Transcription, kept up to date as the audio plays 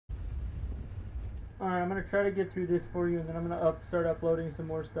Alright, I'm gonna try to get through this for you, and then I'm gonna start uploading some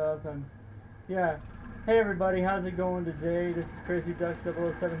more stuff, and yeah. Hey everybody, how's it going today? This is Crazy Duck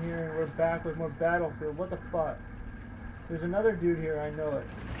 007 here, and we're back with more Battlefield. What the fuck? There's another dude here, I know it.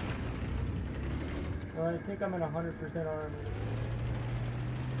 Well, I think I'm in 100% armor.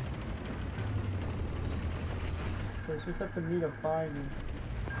 So it's just up to me to find him.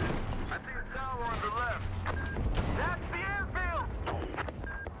 I see a tower on the left. That's the airfield!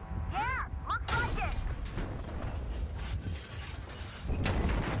 Yeah, looks like it.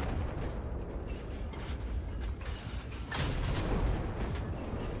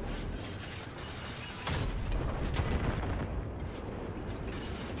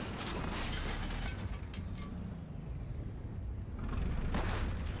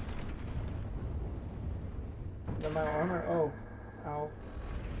 Is that my armor? Oh, ow.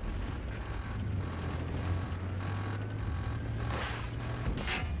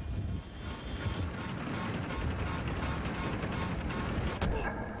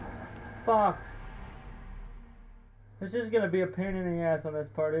 Fuck. It's just gonna be a pain in the ass on this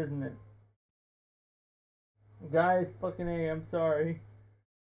part, isn't it? Guys, fucking A, I'm sorry.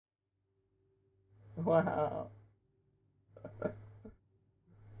 Wow.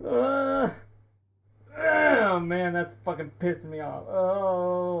 Oh man, that's fucking pissing me off.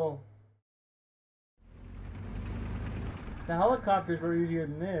 Oh. The helicopters were easier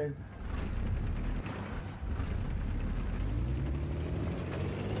than this.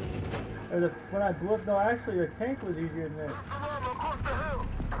 Or when I blew up, no, actually the tank was easier than this. Alarm across the hill!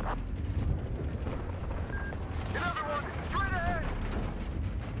 Another one, straight ahead!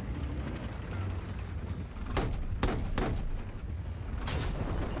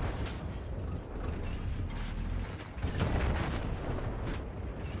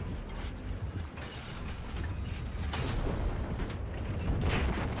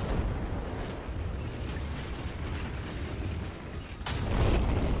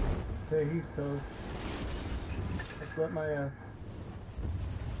 Okay, he's toast. Let's let my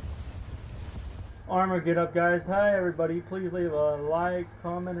armor get up, guys. Hi, everybody. Please leave a like,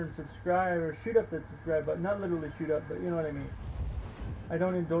 comment, and subscribe, or shoot up that subscribe button. Not literally shoot up, but you know what I mean. I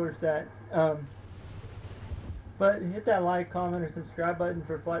don't endorse that. But hit that like, comment, or subscribe button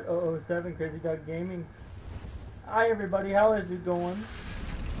for Flight 007 Crazy Duck Gaming. Hi, everybody. How is it going?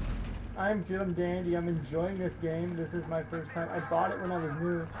 I'm Jim Dandy. I'm enjoying this game. This is my first time. I bought it when I was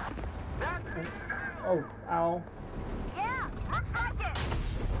new. And, oh, ow. Yeah, looks like it.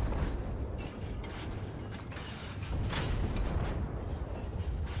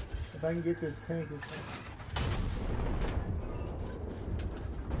 If I can get this tank,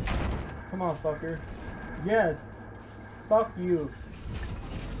 come on, fucker. Yes. Fuck you.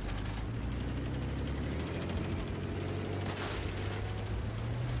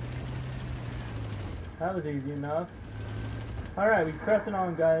 That was easy enough. Alright, we pressing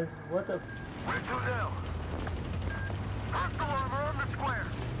on, guys. What the... Where to now? Hostile armor on the square!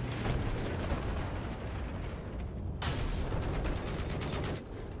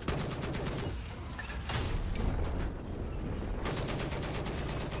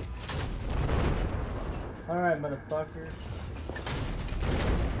 Alright, motherfucker.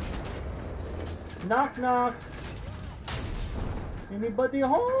 Knock, knock. Anybody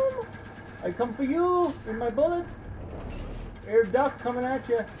home? I come for you with my bullets. Air duck coming at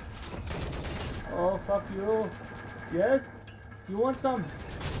you. Oh, fuck you. Yes? You want some?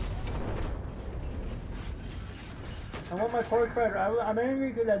 I want my pork fried rice. I'm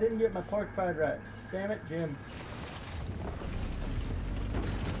angry because I didn't get my pork fried rice. Damn it, Jim.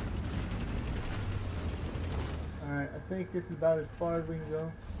 Alright, I think this is about as far as we can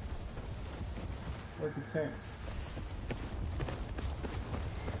go. Where's the tank?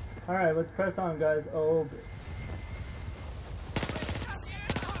 Alright, let's press on, guys. Oh, bitch.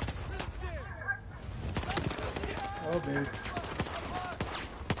 Oh, bitch.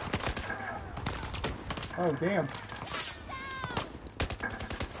 Oh, damn.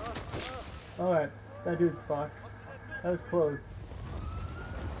 Alright, that dude's fucked. That was close.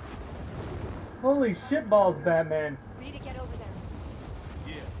 Holy shitballs, Batman. We need to get over there.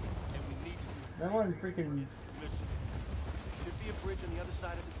 Yeah, and we need to That one's freaking... mission. There should be a bridge on the other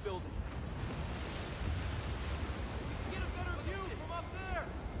side of this building. We can get a better view from up there!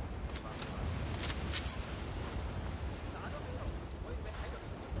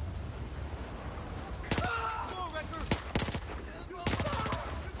 Come on, Wrecker!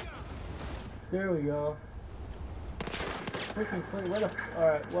 There we go. Freaking clean. Where the...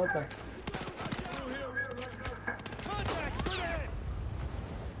 Alright, what the... Contact straight ahead!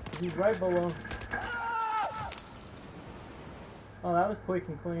 He's right below. Oh, that was quick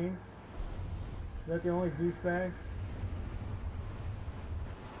and clean. Is that the only douchebag?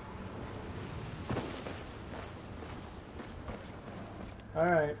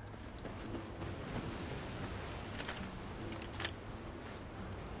 Alright.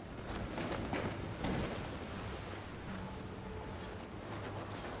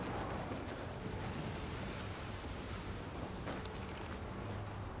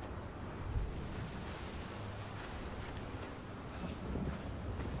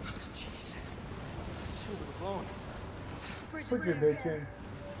 Bridge is Put your clear. bitch in.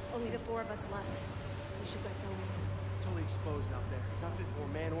 Only the 4 of us left. We should get going. It's totally exposed out there. It's not fit for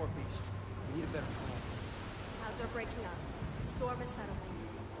man or beast. We need a better plan. Clouds are breaking up. The storm is settling.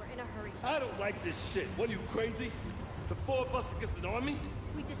 We're in a hurry. I don't like this shit. What are you, crazy? The 4 of us against an army?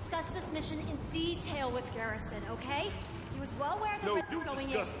 We discussed this mission in detail with Garrison, okay? He was well aware of the No, risks you going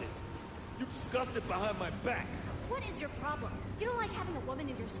discussed it. You discussed it behind my back. What is your problem? You don't like having a woman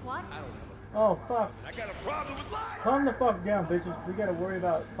in your squad? I don't have Oh, fuck. I got a problem with lies. Calm the fuck down, bitches. We gotta worry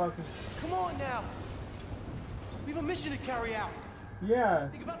about fucking... Come on now. We have a mission to carry out. Yeah.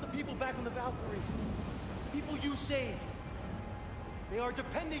 Think about the people back on the Valkyrie. People you saved. They are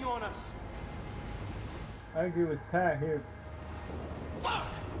depending on us. I agree with Pat here. Fuck!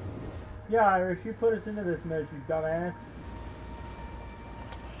 Yeah, Irish, you put us into this mess, you dumbass.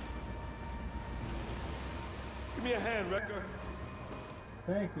 Give me a hand, Wrecker.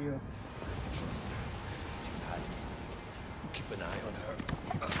 Thank you. Trust her. She's hiding something. You keep an eye on her.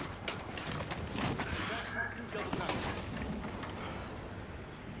 Double time.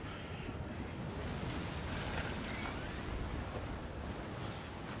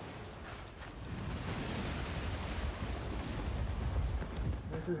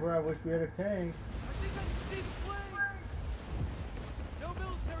 This is where I wish we had a tank. I think I see the plane. No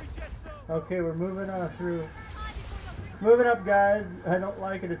military jets though. Okay, we're moving on through. Moving up, guys. I don't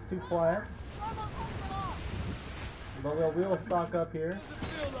like it. It's too quiet. But we'll stock up here. Doesn't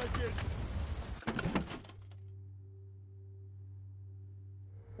feel like it.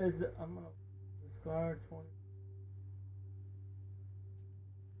 Is the I'm gonna Scar 20.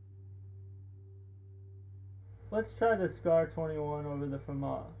 Let's try the Scar 21 over the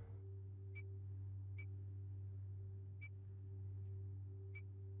FAMA.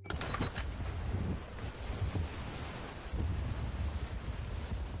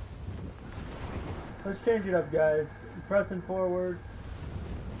 Let's change it up, guys. Pressing forward.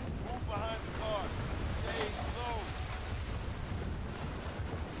 Move behind the car. Stay slow.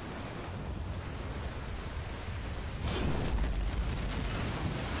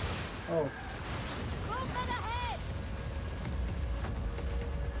 Oh, Movement ahead!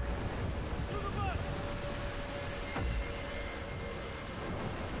 To the bus.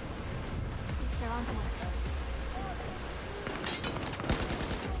 They're onto us.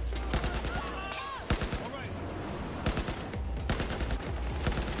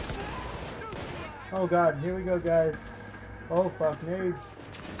 oh God! Here we go, guys. Oh fuck, nades.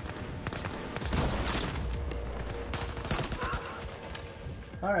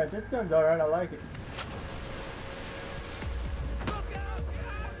 All right, this gun's all right. I like it.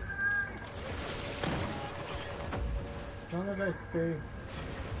 As long as I stay.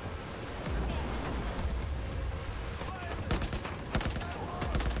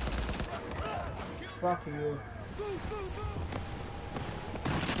 Fuck you.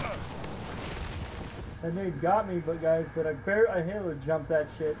 That nade got me, but guys, I hella jumped that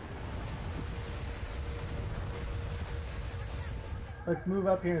shit. Let's move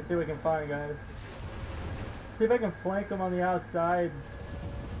up here and see what we can find, guys. See if I can flank them on the outside.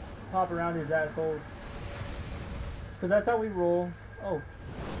 Pop around these assholes. Because that's how we roll. Oh.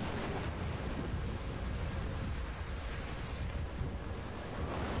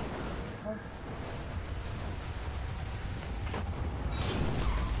 Huh?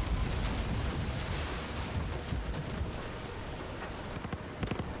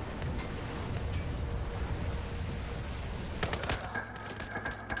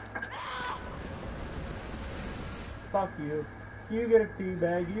 Fuck you. You get a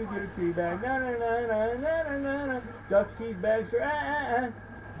teabag, you get a teabag. Na na na na na na na na. Duck teabags your ass.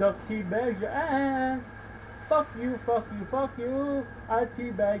 Duck teabags your ass. Fuck you, fuck you, fuck you. I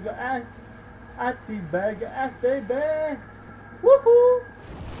teabag your ass. I teabag your ass, baby. Woohoo!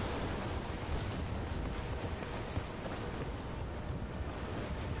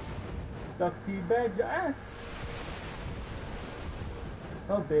 Duck teabag your ass.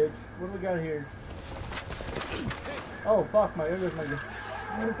 Oh, bitch. What do we got here? Oh fuck, there goes my gun.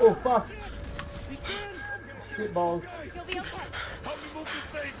 Oh fuck. He's pinned. Shit balls. You'll be okay. Help me move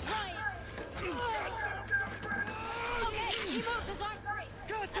this thing. Ryan! Okay, he moved his arms free.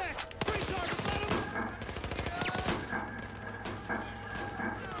 Contact! Free target, let him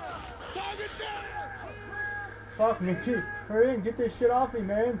Fuck me. Hurry in, get this shit off me,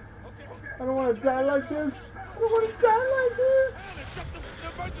 man. I don't want to die like this. I don't want to die like this.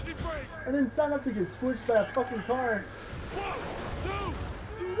 I didn't sign up to get squished by a fucking car.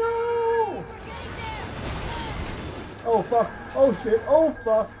 No! Oh fuck. Oh shit. Oh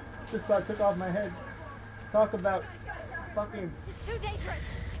fuck. Just about took off my head. Talk about fucking... It's too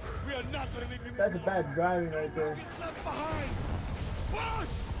dangerous. We are not going to leave you. That's bad driving right there. He's left behind. Push!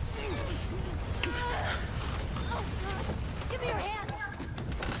 Oh, God. Give me your hand.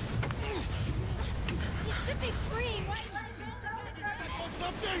 You should be free. Why?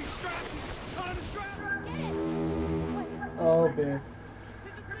 Something! Strap! He's caught on the strap! Get it. Oh, bitch.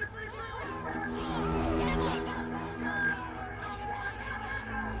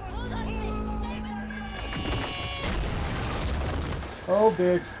 Hold on to me. Save it. Oh,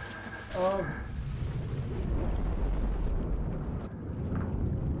 bitch. Oh.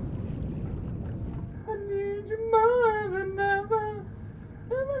 I need you more than ever.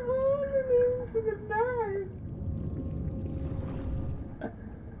 Ever holding into the night.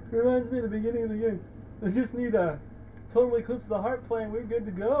 Reminds me of the beginning of the game. I just need a Total Eclipse of the Heart playing. We're good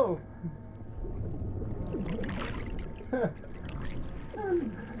to go.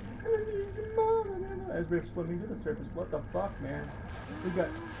 As we're swimming to the surface. What the fuck, man? We got...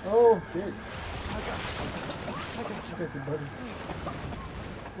 Oh, shit. I got you, buddy.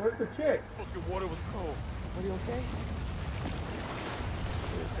 Where's the chick? Fucking water was cold. Are you okay?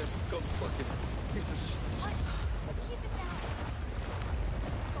 Where's that scum fucking piece of shit? Keep it down.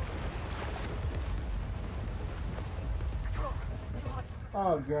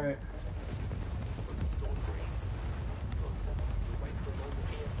 Oh, great. Storm drains. Look, we're right below the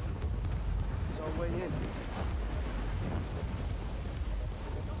airfield. It's our way in.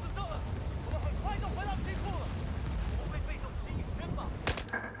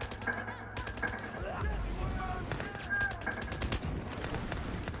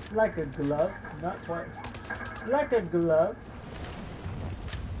 Like a glove, not quite. Like a glove.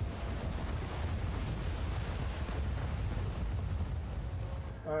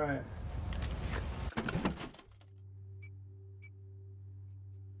 Alright.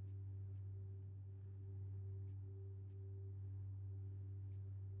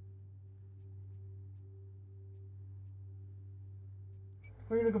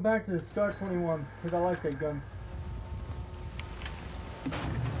 We're gonna go back to the Scar 21 because I like that gun.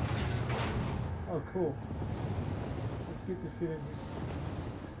 Oh, cool. Let's get this shit in here.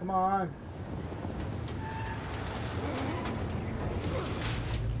 Come on.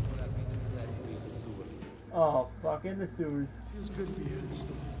 Oh, fuck, in the sewers. Feels good to be here in the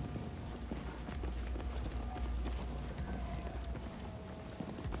storm.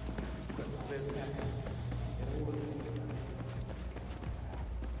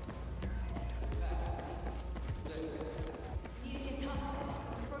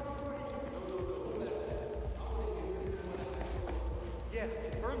 Yeah,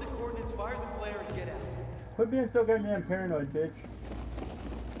 burn the coordinates, fire the flare, and get out. Quit being so goddamn paranoid, bitch.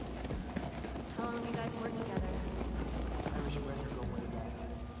 How long you guys work together? Irish record go way back.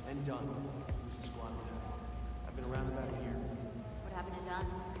 And Dunn, who's the squad leader. I've been around about a year. What happened to Dunn?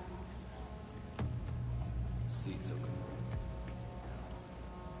 C took him.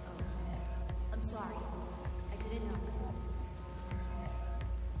 Oh, I'm sorry. I didn't know.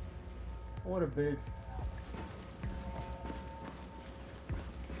 What a bitch.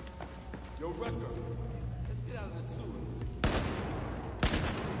 Yo, Rucker, let's get out of the sewer.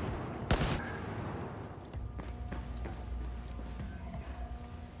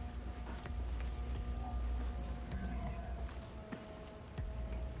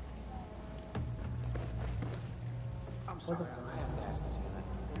 I'm sorry, I have to ask this, Anna.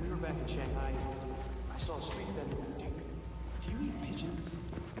 When we were back in Shanghai, I saw a street vendor. Do you eat pigeons?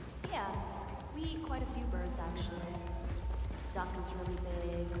 Yeah, we eat quite a few birds actually. Duck is really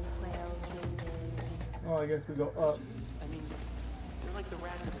big, quail's really big. Oh, I guess we go up. I mean, they're like the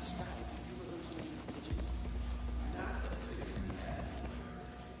rats of the sky. Have you ever heard someone eat pigeons?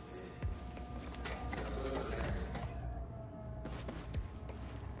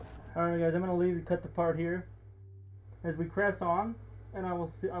 Alright guys, I'm gonna leave the cut the part here. As we press on, and I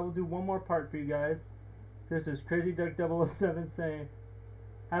will do one more part for you guys. This is Crazy Duck 007 saying,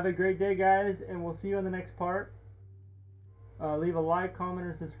 have a great day guys, and we'll see you on the next part. Leave a like, comment,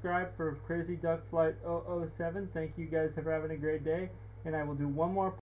 or subscribe for Crazy Duck Flight 007. Thank you guys for having a great day, and I will do one more